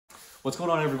What's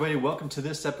going on, everybody? Welcome to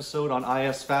this episode on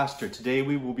IS Faster. Today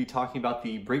we will be talking about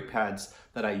the brake pads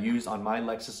that I use on my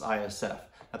Lexus ISF.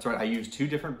 That's right, I use two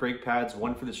different brake pads,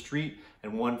 one for the street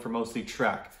and one for mostly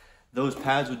track. Those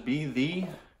pads would be the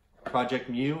Project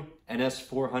Mu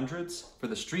NS400s for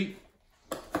the street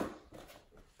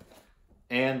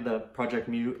and the Project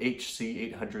Mu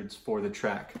HC800s for the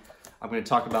track. I'm going to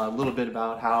talk about a little bit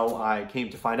about how I came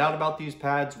to find out about these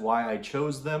pads, why I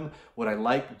chose them, what I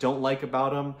like, don't like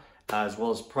about them, as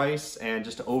well as price and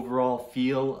just overall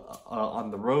feel on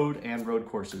the road and road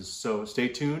courses. So stay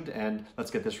tuned and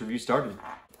let's get this review started.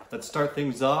 Let's start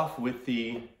things off with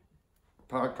the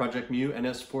Project Mu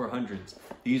NS400s.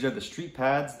 These are the street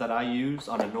pads that I use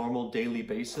on a normal daily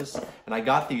basis, and I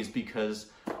got these because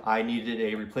I needed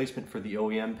a replacement for the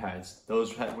OEM pads.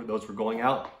 Those were going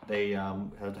out. They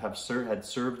had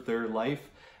served their life,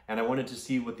 and I wanted to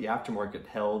see what the aftermarket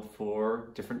held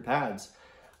for different pads.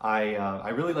 I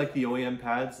really like the OEM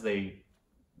pads. They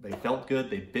felt good,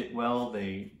 they bit well,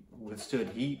 they withstood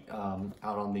heat out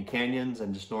on the canyons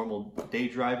and just normal day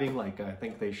driving like I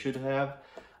think they should have.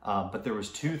 But there was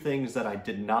two things that I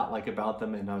did not like about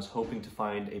them, and I was hoping to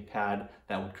find a pad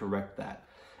that would correct that.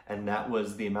 And that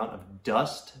was the amount of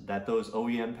dust that those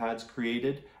OEM pads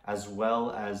created, as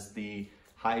well as the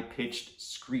high-pitched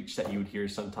screech that you would hear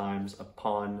sometimes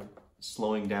upon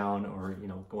slowing down or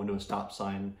going to a stop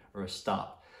sign or a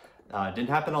stop. It didn't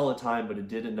happen all the time, but it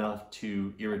did enough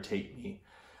to irritate me.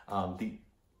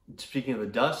 Speaking of the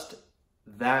dust,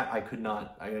 that I could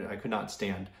not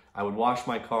stand. I would wash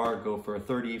my car, go for a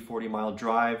 30-40 mile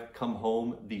drive, come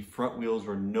home. The front wheels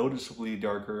were noticeably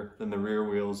darker than the rear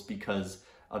wheels because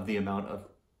of the amount of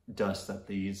dust that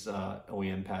these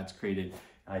OEM pads created.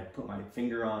 I'd put my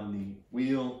finger on the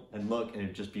wheel and look, and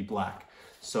it'd just be black.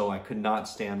 So I could not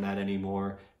stand that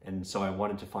anymore, and so I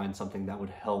wanted to find something that would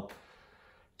help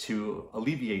to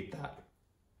alleviate that.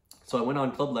 So I went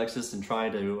on Club Lexus and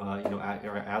tried to, I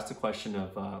asked the question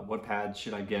of what pads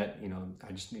should I get.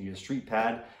 I just need a street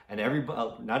pad, and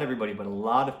not everybody, but a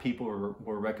lot of people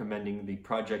were recommending the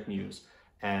Project Mus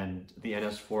and the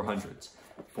NS400s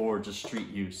for just street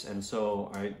use. And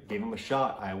so I gave them a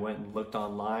shot. I went and looked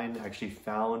online, actually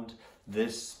found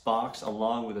this box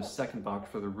along with a second box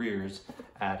for the rears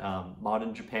at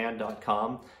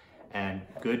modinjapan.com, and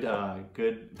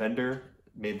good vendor.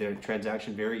 Made their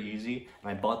transaction very easy,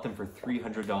 and I bought them for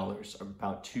 $300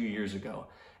 about 2 years ago,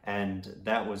 and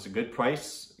that was a good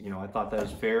price. I thought that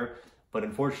was fair, but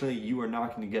unfortunately you are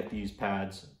not going to get these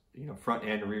pads front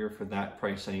and rear for that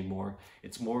price anymore.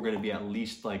 It's more going to be at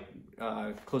least like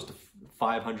close to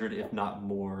 $500 if not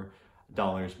more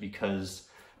dollars, because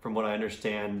from what I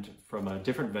understand from a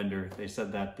different vendor, they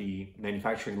said that the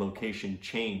manufacturing location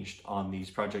changed on these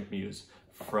Project Mus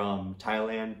from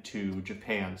Thailand to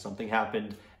Japan. Something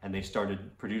happened and they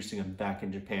started producing them back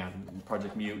in Japan.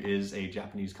 Project Mu is a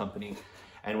Japanese company.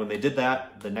 And when they did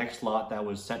that, the next lot that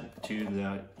was sent to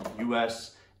the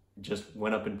US just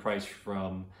went up in price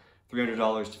from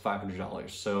 $300 to $500.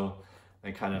 So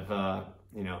they kind of,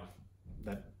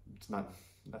 that's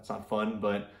not fun,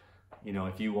 but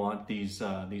if you want these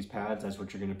pads, that's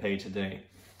what you're gonna pay today.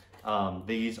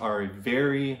 These are a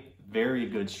very, very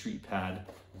good street pad.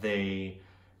 They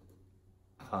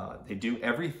do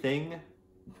everything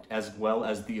as well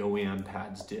as the OEM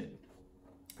pads did.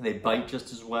 They bite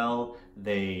just as well.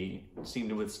 They seem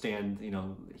to withstand,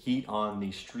 heat on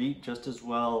the street just as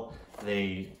well.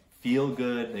 They feel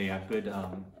good. They have good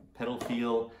pedal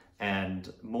feel,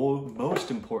 and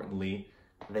most importantly,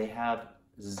 they have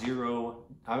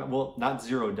not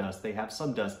zero dust. They have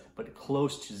some dust, but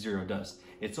close to zero dust.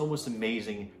 It's almost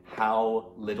amazing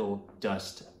how little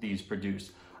dust these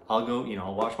produce. I'll go,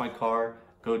 I'll wash my car,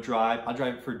 go drive. I'll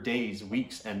drive for days,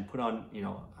 weeks, and put on,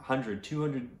 100,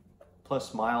 200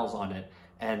 plus miles on it.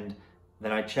 And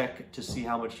then I check to see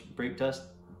how much brake dust,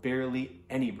 barely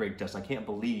any brake dust. I can't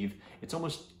believe, it's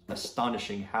almost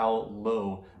astonishing how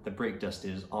low the brake dust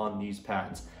is on these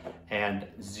pads, and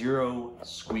zero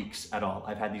squeaks at all.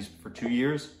 I've had these for 2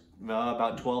 years,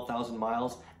 about 12,000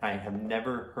 miles. I have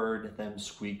never heard them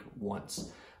squeak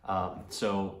once.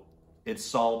 So it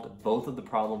solved both of the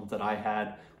problems that I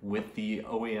had with the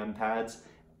OEM pads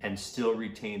and still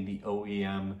retained the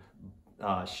OEM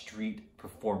street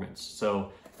performance.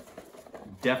 So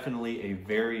definitely a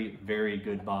very, very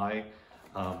good buy.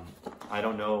 I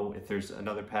don't know if there's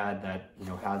another pad that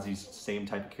has these same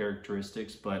type of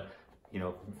characteristics, but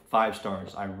 5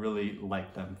 stars. I really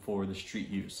like them for the street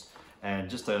use. And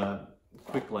just a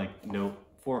quick note,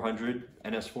 400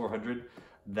 NS400,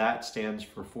 that stands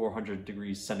for 400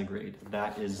 degrees centigrade.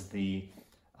 That is the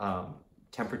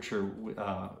temperature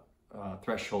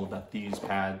threshold that these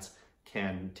pads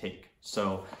can take.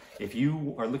 So if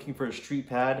you are looking for a street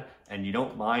pad and you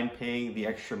don't mind paying the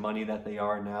extra money that they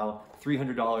are now,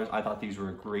 $300, I thought these were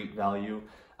a great value.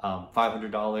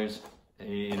 $500,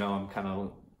 you know, I'm kind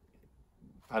of,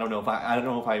 I don't know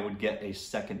if I would get a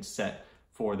second set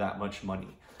for that much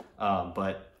money.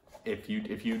 But if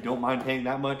you don't mind paying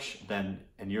that much, then,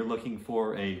 and you're looking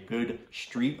for a good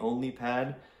street only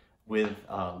pad with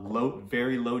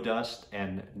very low dust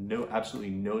and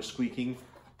absolutely no squeaking,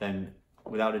 then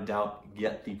without a doubt,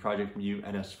 get the Project Mu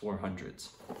NS400s.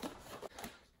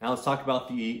 Now let's talk about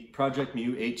the Project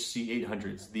Mu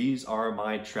HC800s. These are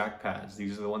my track pads.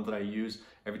 These are the ones that I use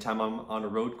every time I'm on a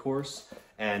road course.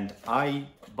 And I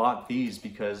bought these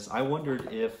because I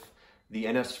wondered if the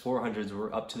NS400s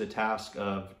were up to the task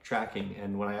of tracking.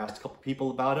 And when I asked a couple people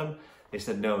about them, they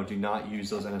said, no, do not use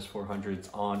those NS400s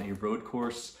on a road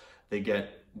course. They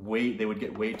would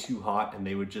get way too hot and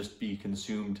they would just be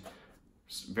consumed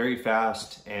very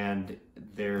fast, and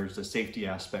there's a safety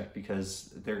aspect because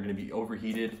they're going to be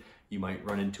overheated. You might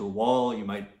run into a wall, you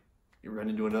might run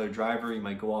into another driver, you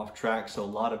might go off track. So a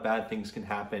lot of bad things can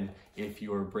happen if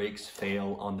your brakes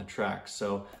fail on the track.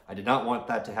 So I did not want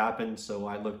that to happen. So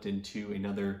I looked into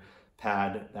another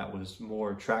pad that was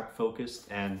more track focused,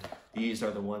 and these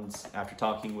are the ones, after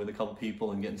talking with a couple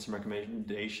people and getting some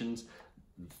recommendations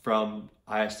from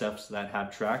ISFs that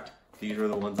have tracked, these are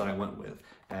the ones that I went with.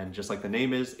 And just like the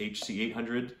name is,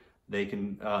 HC800, they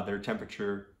can, their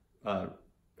temperature,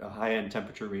 high-end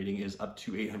temperature rating is up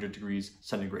to 800 degrees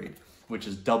centigrade, which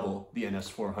is double the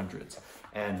NS400s.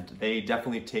 And they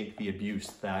definitely take the abuse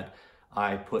that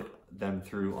I put them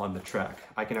through on the track.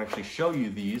 I can actually show you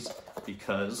these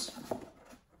because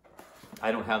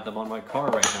I don't have them on my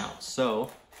car right now. So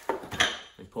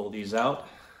I pull these out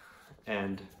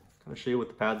and kind of show you what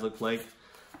the pads look like.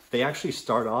 They actually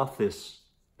start off this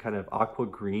kind of aqua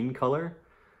green color,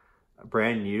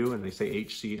 brand new, and they say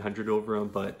HC800 over them,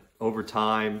 but over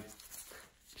time,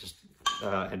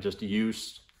 just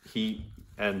use, heat,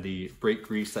 and the brake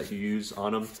grease that you use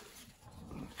on them,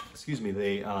 excuse me,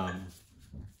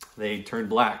 they turn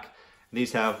black. And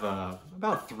these have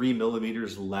about 3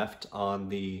 millimeters left on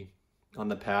the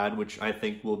pad, which I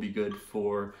think will be good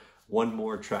for one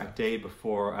more track day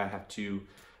before I have to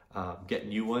get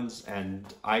new ones.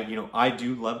 And I do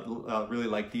really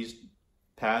like these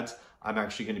pads. I'm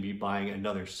actually going to be buying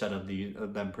another set of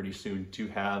them pretty soon to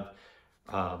have,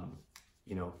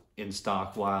 in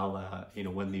stock while,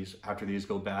 after these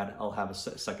go bad, I'll have a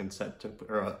second set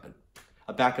or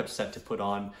a backup set to put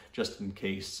on just in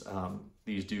case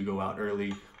these do go out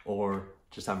early, or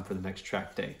just have them for the next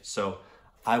track day. So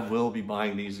I will be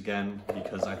buying these again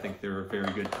because I think they're a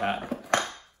very good pad.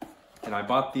 And I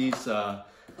bought these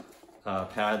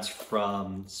pads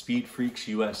from Speed Freaks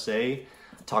USA.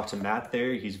 Talked to Matt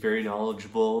there. He's very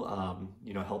knowledgeable.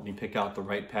 Helped me pick out the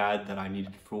right pad that I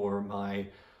needed for my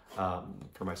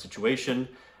situation.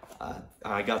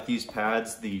 I got these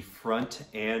pads, the front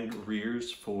and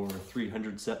rears, for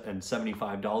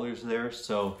 $375 there.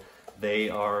 So they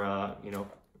are,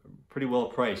 pretty well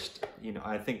priced.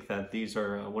 I think that these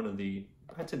are one of the,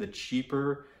 I'd say, the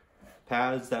cheaper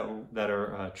pads that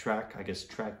are track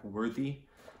worthy.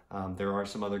 There are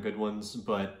some other good ones,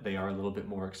 but they are a little bit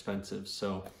more expensive.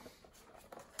 So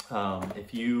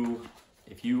if you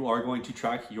are going to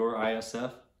track your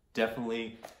ISF,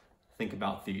 definitely think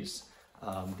about these.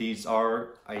 These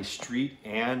are a street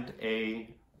and a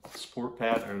sport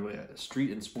pad, or a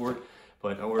street and sport,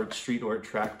 or street or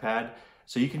track pad.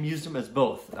 So you can use them as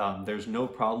both. There's no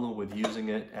problem with using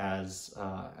it as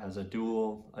a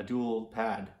dual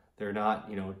pad. They're not,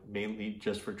 mainly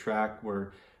just for track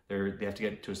where they have to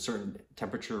get to a certain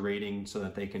temperature rating so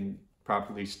that they can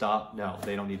properly stop. No,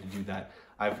 they don't need to do that.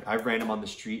 I've ran them on the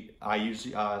street. I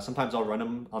usually, sometimes I'll run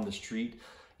them on the street,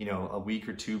 a week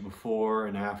or two before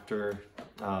and after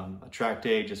a track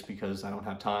day, just because I don't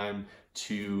have time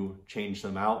to change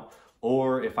them out.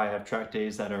 Or if I have track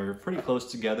days that are pretty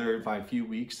close together by a few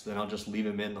weeks, then I'll just leave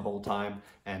them in the whole time,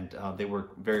 and they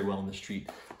work very well in the street.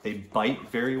 They bite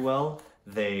very well.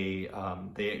 They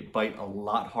bite a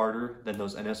lot harder than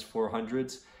those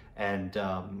NS400s, and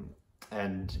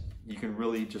you can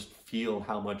really just feel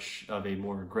how much of a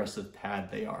more aggressive pad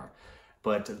they are.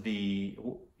 But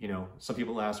some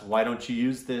people ask, why don't you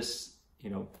use this,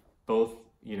 both,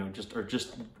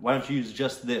 why don't you use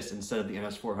just this instead of the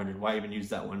NS400? Why even use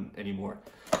that one anymore?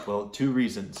 Well, two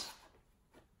reasons: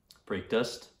 brake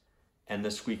dust and the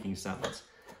squeaking sounds.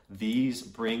 These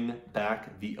bring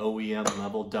back the OEM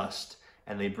level dust,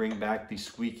 and they bring back the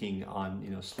squeaking on,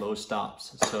 slow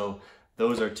stops. So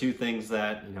those are two things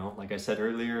that, like I said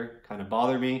earlier, kind of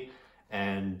bother me.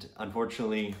 And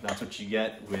unfortunately, that's what you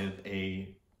get with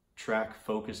a track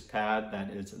focused pad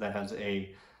that has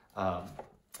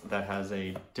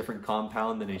a different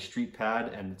compound than a street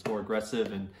pad, and it's more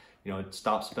aggressive, and it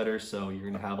stops better, so you're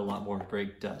going to have a lot more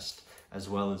brake dust as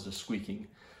well as the squeaking.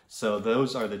 So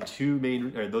those are the two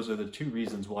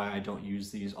reasons why I don't use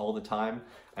these all the time.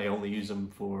 I only use them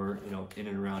for in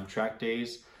and around track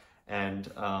days,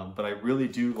 and but I really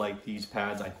do like these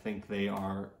pads. I think they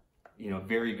are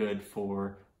very good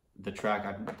for the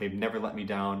track. They've never let me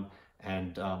down,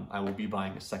 and I will be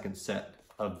buying a second set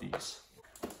of these.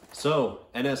 So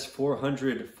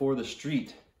NS400 for the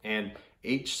street and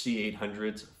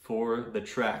HC800s for the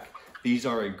track. These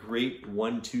are a great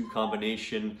 1-2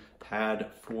 combination pad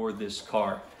for this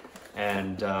car.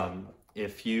 And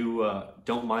if you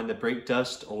don't mind the brake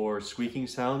dust or squeaking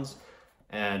sounds,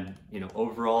 and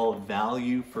overall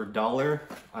value for dollar,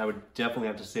 I would definitely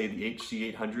have to say the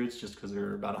HC800s, just because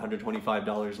they're about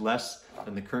 $125 less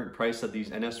than the current price of these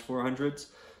NS400s.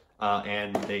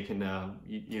 And they can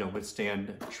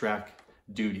withstand track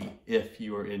duty if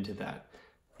you are into that.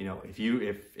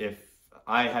 If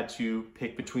I had to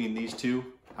pick between these two,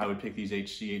 I would pick these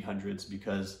HC800s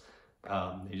because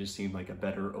they just seem like a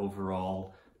better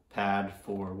overall pad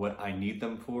for what I need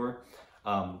them for.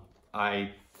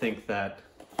 I think that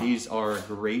these are a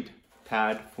great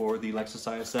pad for the Lexus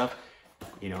ISF.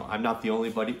 I'm not the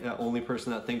only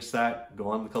person that thinks that. Go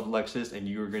on the Club Lexus and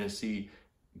you're going to see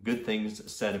good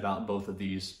things said about both of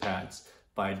these pads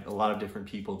by a lot of different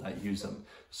people that use them.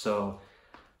 So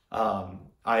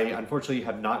I unfortunately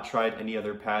have not tried any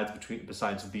other pads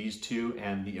besides these two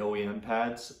and the OEM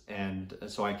pads, and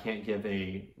so I can't give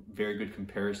a very good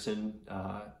comparison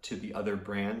to the other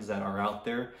brands that are out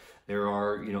there. There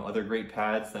are other great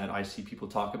pads that I see people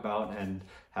talk about and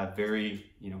have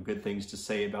very good things to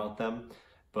say about them,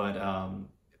 but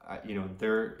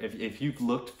if you've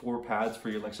looked for pads for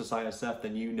your Lexus ISF,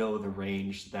 then the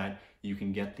range that you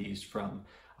can get these from.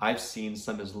 I've seen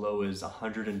some as low as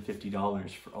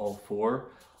 $150 for all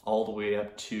four, all the way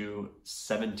up to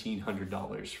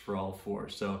 $1,700 for all four.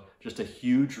 So just a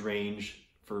huge range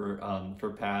for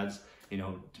pads,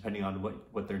 depending on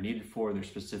what they're needed for, their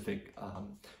specific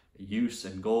use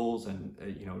and goals, and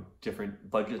different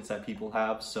budgets that people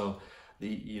have. So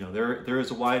there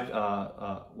is a wide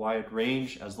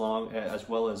range as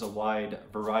well as a wide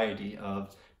variety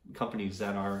of companies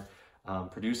that are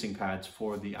producing pads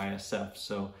for the ISF.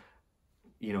 So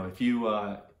if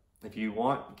you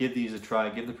want, give these a try,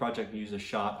 give the Project Muse a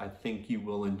shot. I think you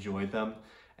will enjoy them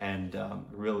and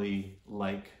really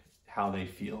like how they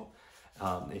feel.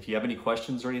 If you have any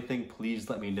questions or anything, please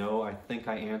let me know. I think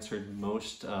I answered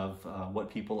most of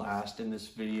what people asked in this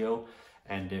video,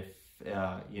 and if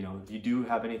you do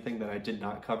have anything that I did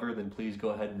not cover, then please go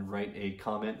ahead and write a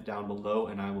comment down below,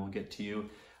 and I will get to you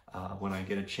when I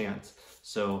get a chance.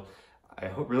 So I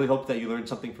really hope that you learned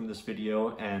something from this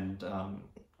video, and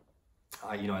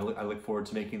I look forward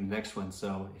to making the next one.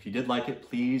 So if you did like it,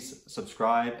 please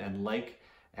subscribe and like,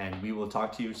 and we will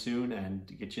talk to you soon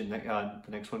and get you the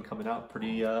next one coming out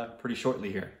pretty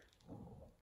shortly here.